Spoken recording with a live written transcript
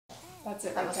That's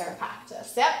it. That right was there. for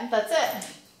practice. Yep, that's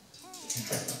it.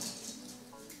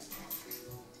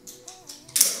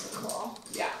 Cool.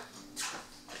 Yeah.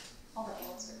 All the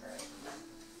angles are great.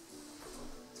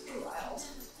 It's pretty wild.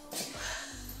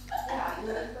 Yeah, you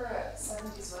did for a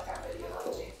 70s workout video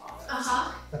like Jay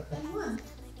Fonda. And one.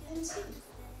 And two.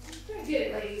 Very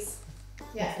good, ladies.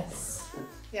 Yes.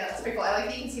 Yeah, that's pretty cool. I like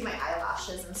that you can see my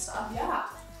eyelashes and stuff. Yeah.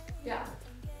 Yeah.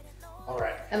 All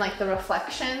right. And like the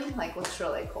reflection, like looks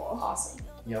really cool. Awesome.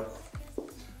 Yep.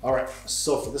 All right,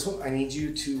 so for this one, I need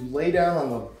you to lay down on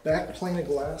the back plane of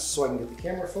glass so I can get the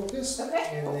camera focused. Okay.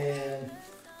 And then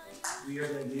we are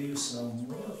going to do some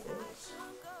more photos.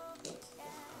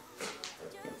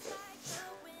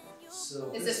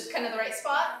 So Is this kind of the right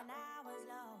spot?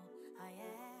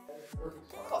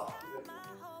 Cool.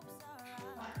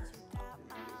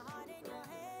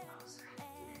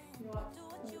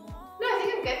 No, I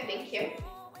think I'm good. Thank you.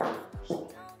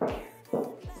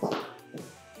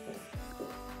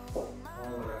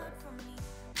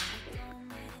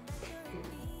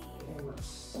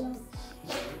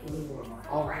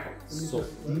 All right. So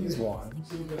these ones.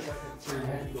 Okay.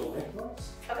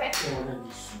 And we're going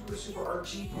to do super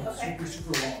archy and Okay.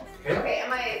 super long. Okay,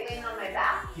 am I laying on my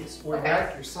back? Yes, or Okay.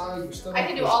 back, your side, your stomach. I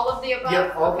can do all of the above?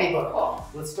 Yep, all of the okay, above. Cool.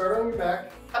 Let's start on your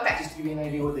back, Okay. just to give you an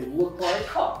idea what they look like.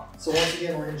 Cool. So once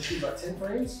again, we're going to shoot about 10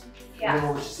 frames. Yeah. And then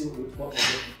we'll just see what we'll do.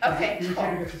 Okay. Can you Cool.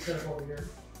 get your setup over here?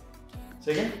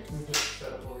 Say again? Can you get your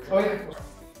setup over here? Oh yeah.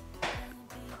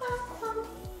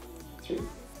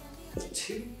 3,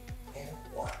 2, and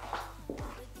 1.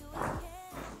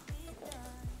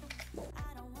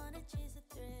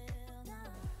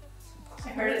 I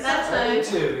heard it that time.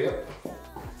 2, yep.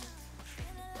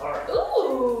 All right.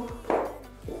 Ooh.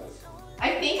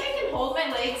 I think I can hold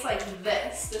my legs like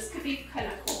this. This could be kind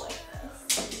of cool like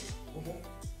this.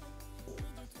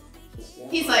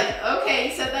 He's like, okay,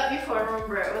 you said that before,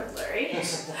 remember it was blurry.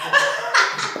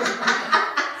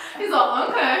 He's all,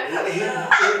 okay.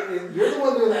 You're the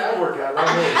one doing the ab workout,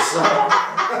 not me, so.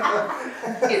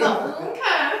 He's all,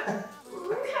 okay.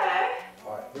 Okay.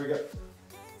 All right, here we go.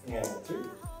 And 3,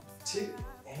 2,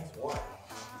 and 1.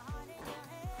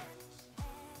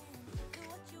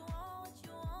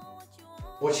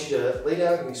 I want you to lay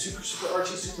down and be super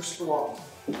archy, super long.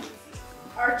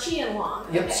 Archy and long.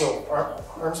 Yep, Okay. so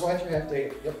arms behind your head. There you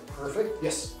go. Yep, perfect.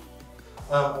 Yes.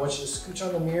 I want you to scooch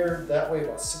on the mirror that way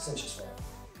about 6 inches from it.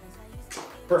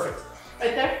 Perfect.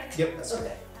 Right there? Yep, that's Okay.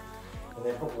 good. And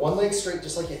then put one leg straight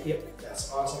just like it. Yep,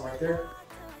 that's awesome right there.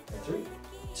 And 3,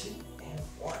 2, and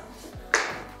 1.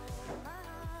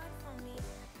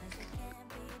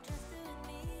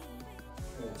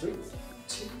 And 3,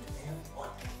 2, and 1.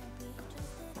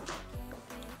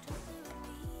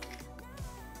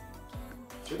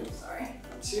 3, Sorry.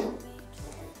 2,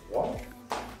 1.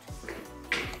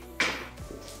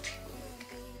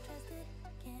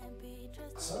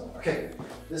 So, okay,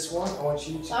 this one I want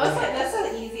you to. That's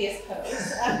the easiest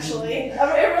pose, actually. I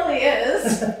mean, it really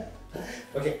is.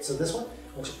 Okay, so this one,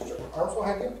 I want you to put your arms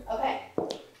behind you. Okay.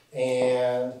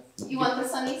 And. You want the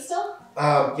sunny still?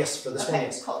 Yes, for this one, Okay,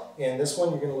 yes. cool. And this one,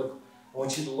 you're gonna look. I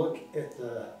want you to look at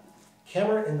the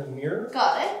camera in the mirror.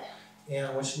 Got it. And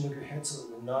I want you to move your head so that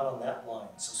we're not on that line.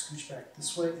 So scooch back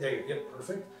this way. There you go. Yep,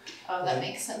 perfect. Oh, that And-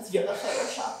 makes sense for Yep. the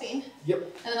photoshopping. Yep.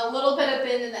 And then a little bit of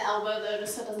bend in the elbow though,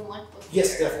 just so it doesn't look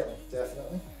Yes, definitely,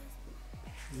 definitely.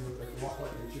 You look like you walk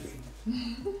like an Egyptian.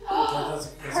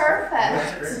 Perfect. That's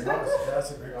great.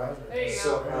 That's a great pose. There you go.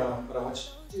 So, what I want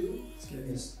you to do It's good.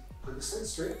 is put this leg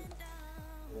straight,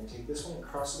 and then take this one and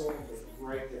cross it over and put it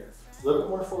right there. A little bit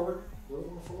more forward, a little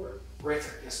bit more forward. Right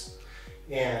there, yes.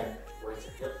 And right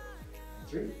there, yep. And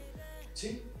 3,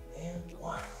 2, and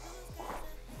 1.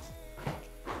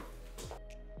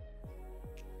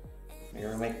 We're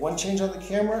gonna make one change on the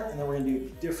camera, and then we're gonna do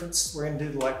different. We're gonna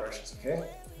do the light brushes, okay?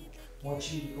 I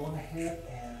want you to go ahead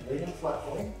and lay down flat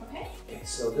for me. Okay. Okay,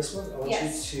 so this one, I want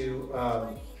Yes. you to,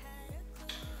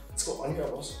 let's go on your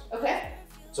elbows. Okay.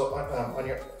 So on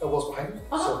your elbows behind you.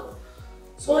 Uh-huh.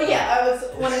 So Well, yeah, I was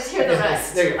wanted to hear the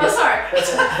rest. There you go. Oh, sorry. That's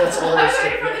it. That's all I there was is to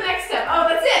waiting it. for the next step. Oh,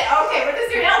 that's it. Okay, we're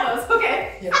just doing elbows.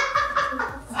 Okay. Yeah.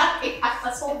 Sorry.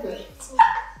 That's all good.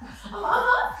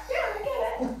 Uh-huh. Yeah, I get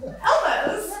it.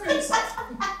 Elbows.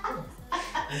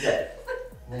 Okay.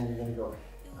 And then you're gonna go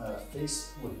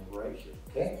face with right here.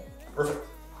 Okay. Perfect.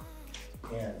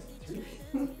 And 3,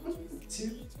 2,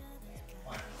 and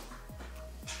 1.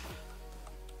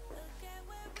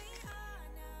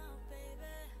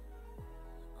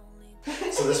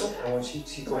 So this one, I want you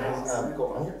to go ahead and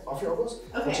go on off your elbows.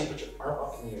 I want you to put your arm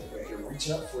up in the air right here,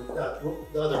 reaching up for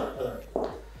the other.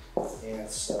 And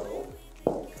so,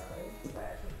 okay,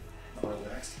 for the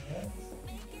next hand,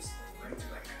 this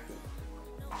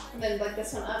Then like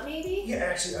this one up maybe? Yeah,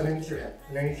 actually underneath your head.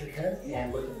 Underneath your head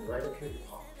and looking right up here, your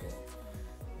palm. Okay.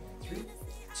 And 3,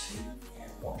 2,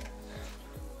 and 1.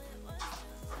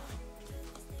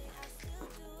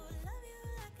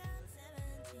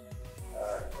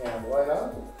 And light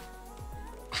on.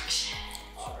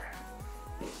 All right.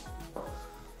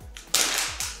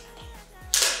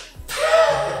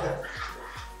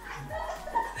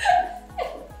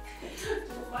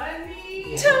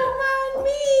 Don't mind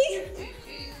me.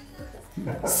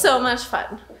 So much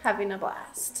fun. Having a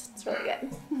blast. It's really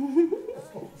good.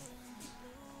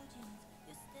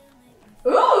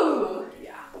 Ooh!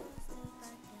 Yeah.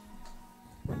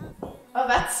 Oh,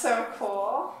 that's so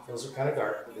cool. Those are kind of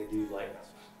dark, but they do light up.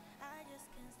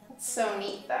 That's so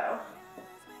neat though.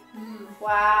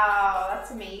 Wow,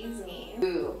 that's amazing.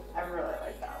 Ooh, I really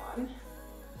like that one.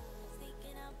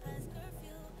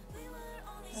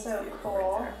 So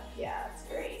cool. Yeah, it's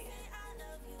great.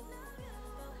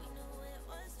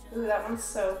 Ooh, that one's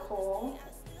so cool.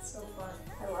 So fun.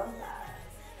 I love that.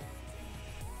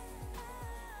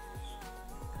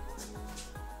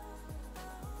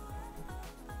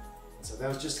 So that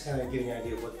was just kind of getting an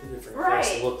idea of what the different Right.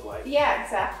 effects look like. Yeah,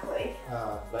 exactly.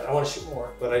 But I want to shoot more,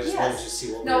 but I just wanted to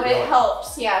see what we No, were it doing.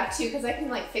 helps, yeah, too, because I can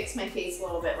like fix my face a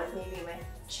little bit, like maybe my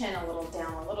chin a little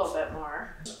down a little bit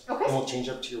more. Okay. And we'll change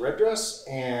up to your red dress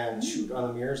and shoot on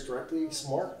the mirrors directly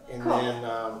some more, and Cool. then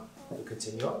we'll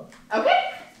continue on.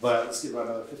 Okay. But let's give about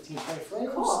another 15, 20 frames.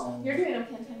 Cool. and- You're doing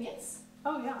okay on time, yes?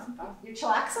 Oh yeah. You're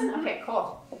chillaxing? Okay,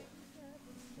 cool.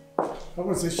 I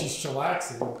would say she's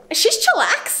chillaxing. She's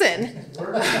chillaxing.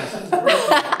 Where is she? I'm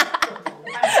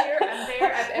here, I'm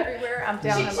there, I'm everywhere, I'm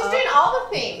down, I'm She's doing all the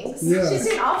things. Yeah. She's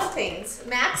doing all the things.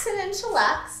 Maxing and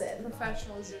chillaxing.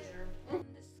 Professional zhuzher.